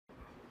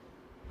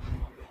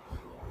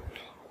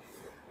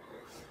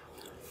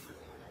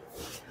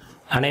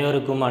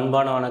அனைவருக்கும்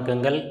அன்பான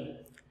வணக்கங்கள்.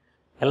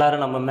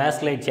 எல்லாரும் நம்ம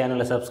மேத்ஸ் லைட்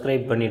சேனலை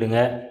சப்ஸ்கிரைப் பண்ணிடுங்க.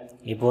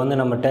 இப்போ வந்து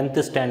நம்ம 10th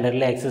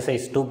ஸ்டாண்டர்டில்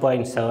எக்ஸசைஸ்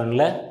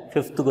 2.7ல்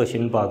 5th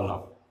கொஷின்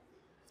பார்க்கலாம்.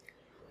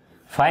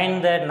 Find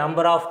the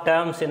number of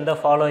terms in the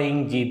following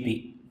GP.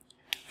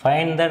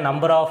 Find the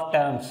number of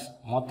terms.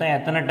 மொத்தம்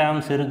எத்தனை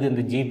டேர்ம்ஸ் இருக்குது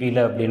இந்த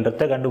ஜிபியில்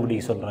அப்படின்றத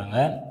கண்டுபிடிக்க சொல்கிறாங்க.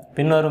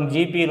 பின்வரும்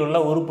ஜிபியில் உள்ள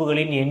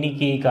உறுப்புகளின்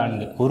எண்ணிக்கையை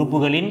காண்க.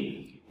 உறுப்புகளின்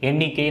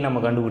எண்ணிக்கையை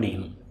நம்ம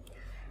கண்டுபிடிக்கணும்.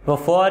 இப்போ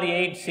 4,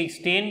 8,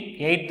 16,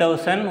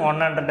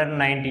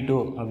 8192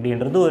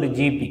 அப்படின்றது ஒரு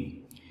ஜிபி.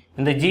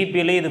 இந்த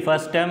ஜிபியில் இது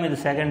ஃபஸ்ட் டேர்ம், இது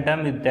செகண்ட்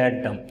டேர்ம், இது தேர்ட்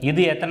டேர்ம்.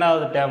 இது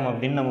எத்தனாவது டேர்ம்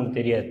அப்படின்னு நமக்கு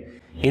தெரியாது.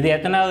 இது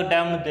எத்தனாவது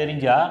டேர்ம்னு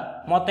தெரிஞ்சால்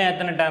மொத்தம்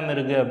எத்தனை டேர்ம்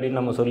இருக்குது அப்படின்னு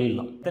நம்ம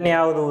சொல்லிடலாம்.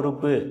 எத்தனையாவது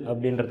உறுப்பு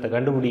அப்படின்றத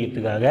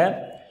கண்டுபிடிக்கிறதுக்காக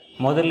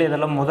முதல்ல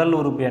இதெல்லாம் முதல்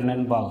உறுப்பு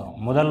என்னன்னு பார்க்குறோம்.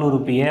 முதல்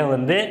உறுப்பு ஏ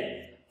வந்து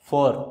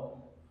 4.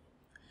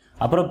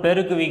 அப்புறம்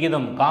பெருக்கு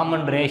விகிதம்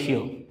காமன்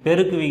ரேஷியோ,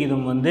 பெருக்கு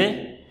விகிதம் வந்து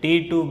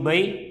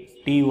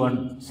T2/T1.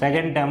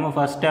 Second term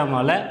first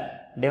டேர்மால்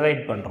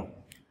divide பண்ணுறோம்.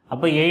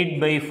 அப்போ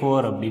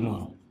 8/4 அப்படின்னு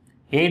வரும்.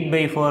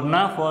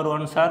 8/4னா 4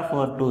 1s are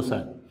 4 2s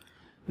are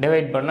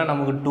divide பண்ணால்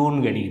நமக்கு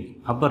 2ன்னு கிடைக்குது.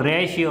 அப்போ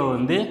ரேஷியோ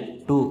வந்து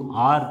 2,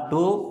 R2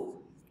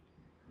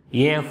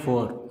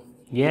 A4.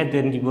 ஏ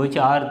தெரிஞ்சு போச்சு,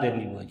 ஆர்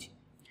தெரிஞ்சு போச்சு.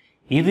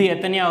 இது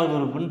எத்தனையாவது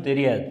உறுப்புன்னு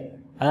தெரியாது,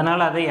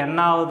 அதனால் அதை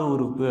எண்ணாவது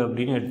உறுப்பு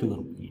அப்படின்னு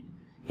எடுத்துக்கிறோம்.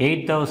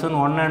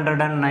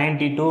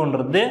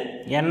 8192ன்றது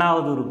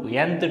எண்ணாவது உறுப்பு,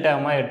 nth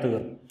டேர்மாக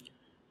எடுத்துக்கிறோம்.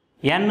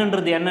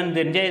 என்னன்றது என்னன்னு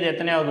தெரிஞ்சால் இது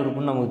எத்தனையாவது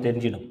உறுப்புன்னு நமக்கு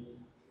தெரிஞ்சிடும்.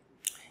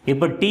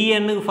 இப்போ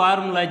டிஎன்னுக்கு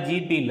ஃபார்முலா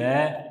ஜிபியில்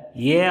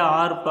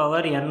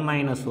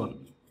AR⁻n-1.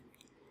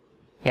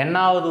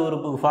 எண்ணாவது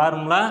உறுப்புக்கு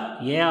ஃபார்முலா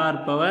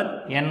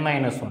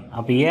AR⁻n-1.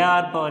 அப்போ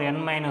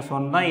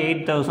AR⁻n-1 தான்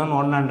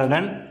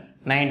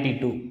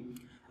 8192.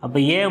 அப்போ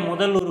ஏ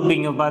முதல் உறுப்பு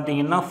இங்கே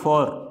பார்த்தீங்கன்னா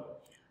 4,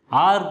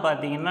 ஆர்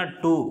பார்த்தீங்கன்னா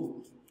 2,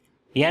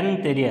 என்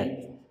தெரியாது,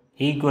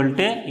 ஈக்குவல்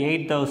டு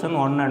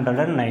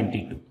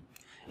 8192.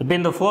 இப்போ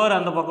இந்த 4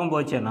 அந்த பக்கம்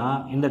போச்சேன்னா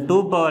இந்த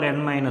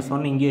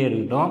 2⁻n-1 இங்கே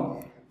இருக்கட்டும்.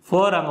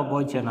 4 அங்கே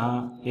போச்சேன்னா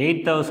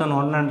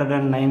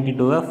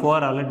 8192வை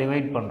 4ஆல்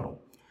டிவைட் பண்ணுறோம்.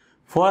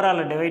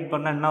 4ஆல் டிவைட்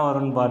பண்ணால் என்ன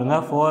வரும்னு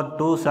பாருங்கள். 4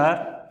 2s are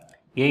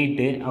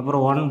 8,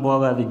 அப்புறம் 1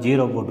 போகாது,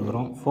 0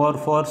 போட்டுக்கிறோம். 4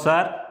 4s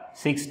are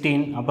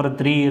 16, அப்புறம்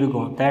 3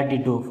 இருக்கும்,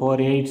 32. 4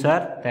 8s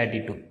are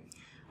 32.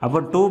 அப்போ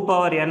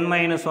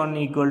 2⁻n-1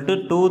 ஈக்குவல் டு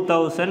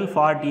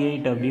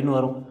 2048 அப்படின்னு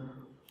வரும்.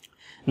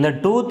 இந்த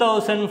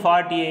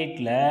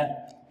 2048ல்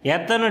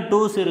எத்தனை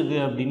 2s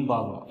இருக்குது அப்படின்னு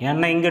பார்க்கணும்.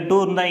 ஏன்னா இங்கே 2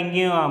 இருந்தால்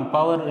இங்கேயும்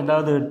பவர்,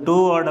 அதாவது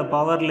 2ஓட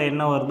பவரில்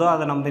என்ன வருதோ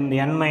அதை நம்ம இந்த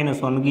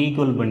n-1க்கு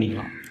ஈக்குவல்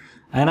பண்ணிக்கலாம்.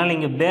 அதனால்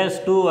இங்கே பேஸ்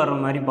 2 வர்ற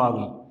மாதிரி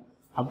பார்க்கணும்.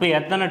 அப்போ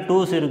எத்தனை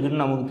 2s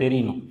இருக்குதுன்னு நமக்கு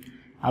தெரியணும்.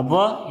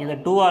 அப்போது இதை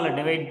 2ஆல்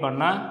டிவைட்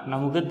பண்ணால்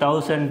நமக்கு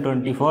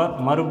 1024,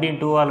 மறுபடியும்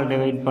 2ஆல்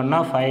டிவைட்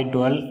பண்ணால்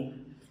 512,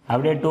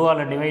 அப்படியே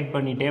 2ஆல் டிவைட்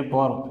பண்ணிகிட்டே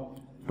போகிறோம்.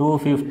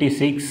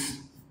 256,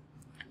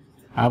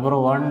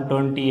 அப்புறம்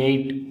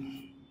 128,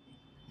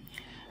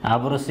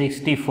 அப்புறம்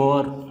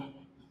 64,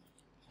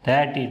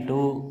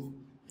 32,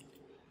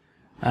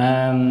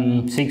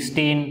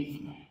 16,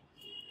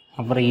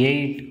 அப்புறம்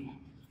 8,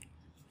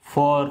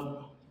 4.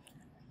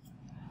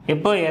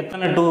 இப்போ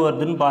எத்தனை 2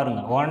 வருதுன்னு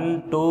பாருங்கள். 1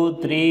 2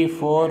 3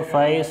 4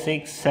 5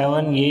 6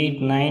 7 8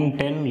 9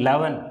 10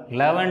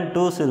 11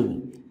 2s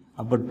இருக்குது.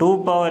 அப்போ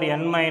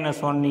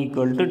 2⁻n-1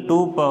 ஈக்குவல் டு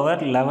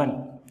 2⁻11.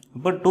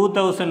 இப்போ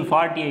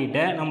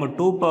 2048 நம்ம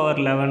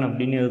 2⁻11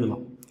 அப்படின்னு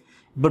எழுதலாம்.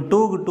 இப்போ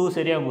 2க்கு 2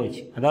 சரியாக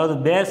போச்சு. அதாவது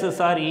பேசஸ்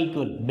ஆர்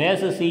ஈக்குவல்.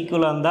 பேசஸ்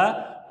ஈக்குவலாக இருந்தால்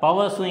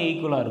பவர்ஸும்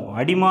ஈக்குவலாக இருக்கும்.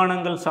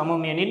 அடிமானங்கள்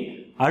சமம் எனில்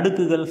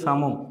அடுக்குகள்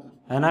சமம்.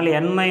 அதனால்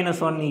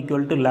n-1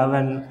 ஈக்குவல் டு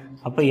 11.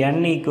 அப்போ n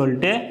ஈக்குவல்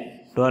டு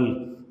 12.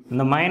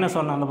 இந்த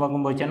 -1 அந்த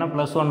பக்கம் போச்சுன்னா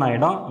 +1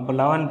 ஆகிடும். அப்போ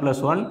 11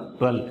 + 1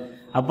 12.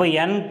 அப்போ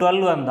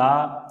n12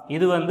 வந்தால்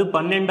இது வந்து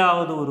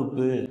 12ஆவது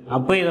உறுப்பு.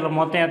 அப்போ இதில்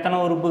மொத்தம் எத்தனை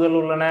உறுப்புகள்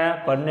உள்ளன?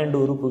 12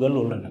 உறுப்புகள்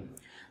உள்ளன.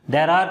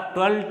 There are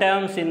 12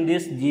 terms in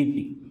this GP.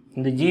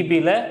 இந்த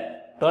ஜிபியில்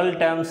 12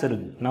 டேர்ம்ஸ்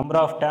இருக்குது. நம்பர்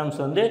ஆஃப் டேர்ம்ஸ்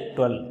வந்து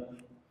 12.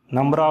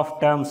 நம்பர் ஆஃப்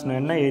டேர்ம்ஸ்னு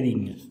என்ன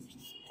எழுதிங்க?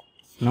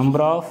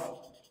 நம்பர் ஆஃப்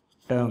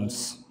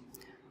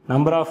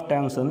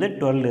டேர்ம்ஸ் வந்து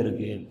 12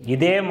 இருக்குது.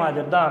 இதே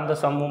மாதிரி தான் அந்த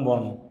சம்மும்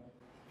போகணும்.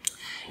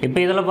 இப்போ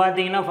இதில்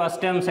பார்த்தீங்கன்னா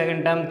first term,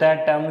 second term,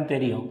 third டேர்ம்னு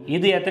தெரியும்.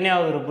 இது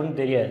எத்தனையாவது உறுப்புன்னு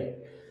தெரியாது.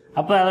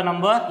 அப்போ அதை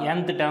நம்ம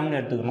nth டேர்ம்னு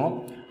எடுத்துக்கணும்.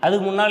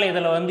 அதுக்கு முன்னால்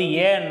இதில் வந்து ஏ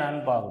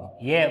என்னன்னு பார்க்கணும்.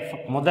 ஏ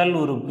முதல்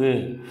உறுப்பு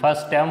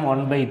first term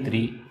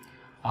 1/3,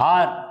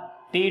 R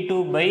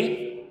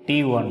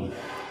T2/T1,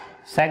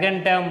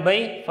 second term by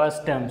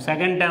first term.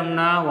 Second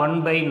டேர்ம்னா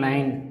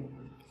 1/9,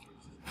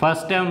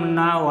 first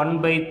டேர்ம்னா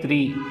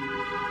 1/3.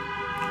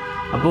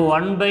 அப்போ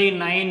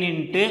 1/9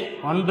 இன்ட்டு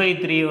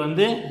 1/3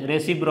 வந்து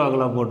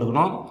ரெசிப்ரோக்கலாக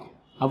போட்டுக்கணும்.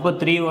 அப்போ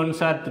 3 1s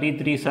are 3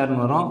 3s are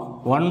வரும்.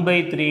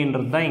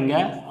 1/3ன்றது தான்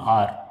இங்கே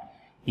ஆர்.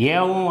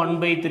 ஏவும்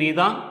 1/3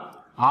 தான்,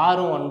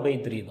 ஆரும்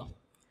 1/3 தான்.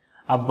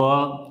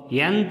 அப்போது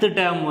nth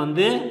டேர்ம்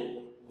வந்து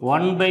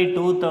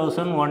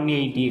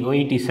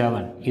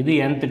 1/2187. இது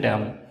nth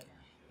term.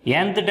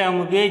 nth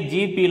டேர்முக்கு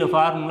ஜிபியில்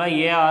formula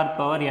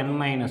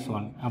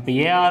AR⁻n-1. அப்போ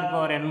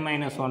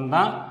AR⁻n-1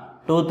 தான்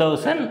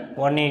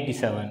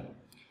 2187.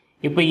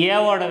 இப்போ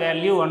ஏவோட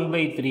வேல்யூ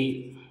 1/3.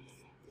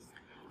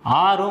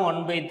 ஆரும்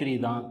 1/3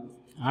 தான்.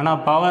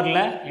 ஆனால்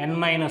பவரில்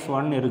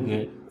n-1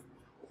 இருக்குது.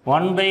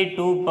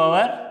 1/2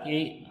 பவர்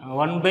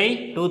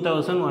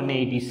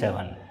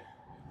 1/2187.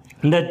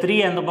 இந்த 3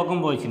 அந்த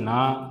பக்கம் போச்சுன்னா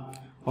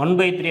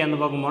 1/3 அந்த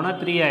பக்கம் போனால்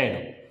 3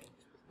 ஆகிடும்.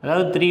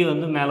 அதாவது 3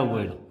 வந்து மேலே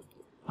போயிடும்.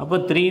 அப்போ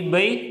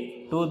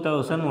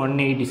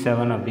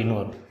 3/2187 அப்படின்னு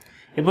வரும்.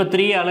 இப்போ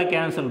 3ஆல்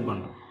கேன்சல்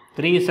பண்ணும்.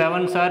 3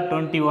 7s are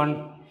 21.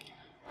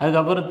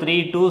 அதுக்கப்புறம் 3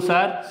 2s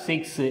are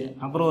 6.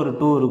 அப்புறம் ஒரு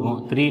 2 இருக்கும்.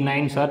 3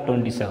 9s are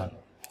 27.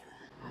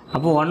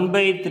 அப்போ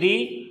 1/3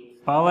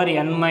 பவர்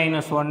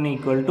n-1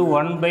 ஈக்குவல் டு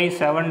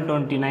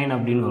 1/729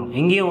 அப்படின்னு வரும்.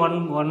 இங்கேயும்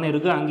 1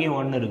 இருக்குது, அங்கேயும்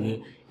 1 இருக்குது.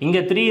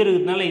 இங்கே 3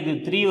 இருக்கிறதுனால இது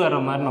 3 வர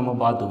மாதிரி நம்ம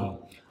பார்த்துக்கணும்.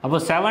 அப்போ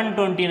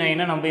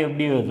 729 நம்ம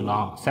எப்படி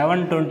எழுதலாம்?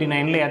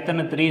 729ல்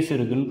எத்தனை 3s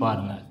இருக்குதுன்னு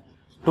பாருங்கள்.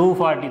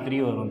 243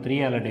 வரும்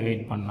 3ஆல்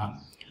டிவைட் பண்ணால்.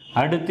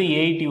 அடுத்து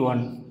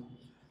 81,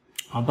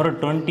 அப்புறம்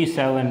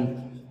 27னா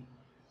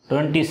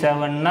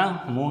 3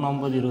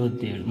 9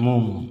 27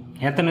 3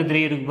 எத்தனை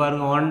 3 இருக்குது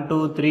பாருங்கள். 1 2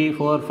 3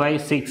 4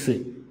 5 6.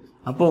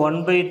 அப்போ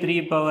 1/3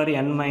 power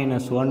n-1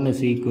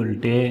 is equal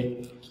to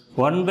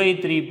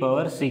 1/3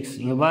 power 6.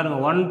 இங்கே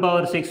பாருங்கள் 1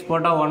 பவர் 6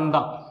 போட்டால் 1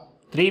 தான்.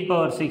 3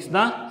 பவர் 6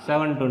 தான்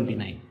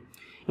 729.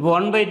 இப்போ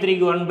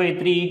 1/3க்கு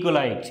 1/3 ஈக்குவல்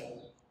ஆயிடுச்சு.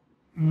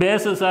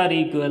 Bases R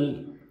equal,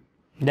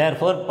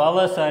 therefore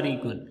powers R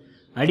equal.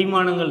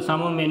 அடிமானங்கள்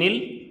சமம் எனில்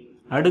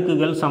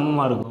அடுக்குகள்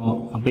சமமாக இருக்கும்.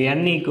 அப்போ n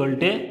equal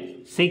to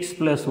 6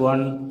 +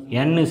 1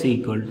 n is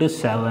equal to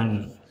 7.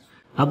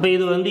 அப்போ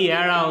இது வந்து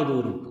 7வது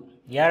உறுப்பு.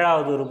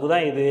 7வது உறுப்பு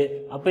தான் இது.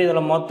 அப்போ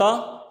இதில் மொத்தம்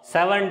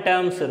 7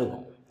 டேர்ம்ஸ்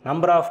இருக்கும்.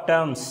 நம்பர் ஆஃப்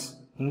டேர்ம்ஸ்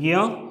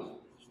இங்கேயும்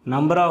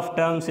நம்பர் ஆஃப்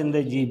டேர்ம்ஸ் இந்த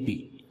ஜிபி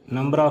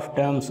நம்பர் ஆஃப்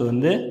டேர்ம்ஸ்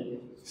வந்து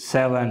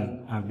 7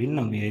 அப்படின்னு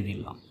நம்ம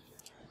எழுதிடலாம்.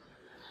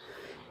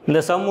 இந்த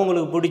சம்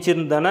உங்களுக்கு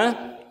பிடிச்சிருந்தானே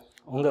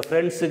உங்கள்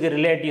ஃப்ரெண்ட்ஸுக்கு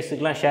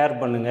ரிலேட்டிவ்ஸுக்கெலாம் ஷேர்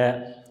பண்ணுங்கள்.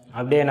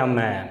 அப்படியே நம்ம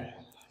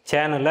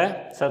சேனலை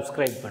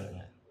சப்ஸ்கிரைப்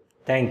பண்ணுங்கள்.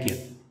 தேங்க்யூ.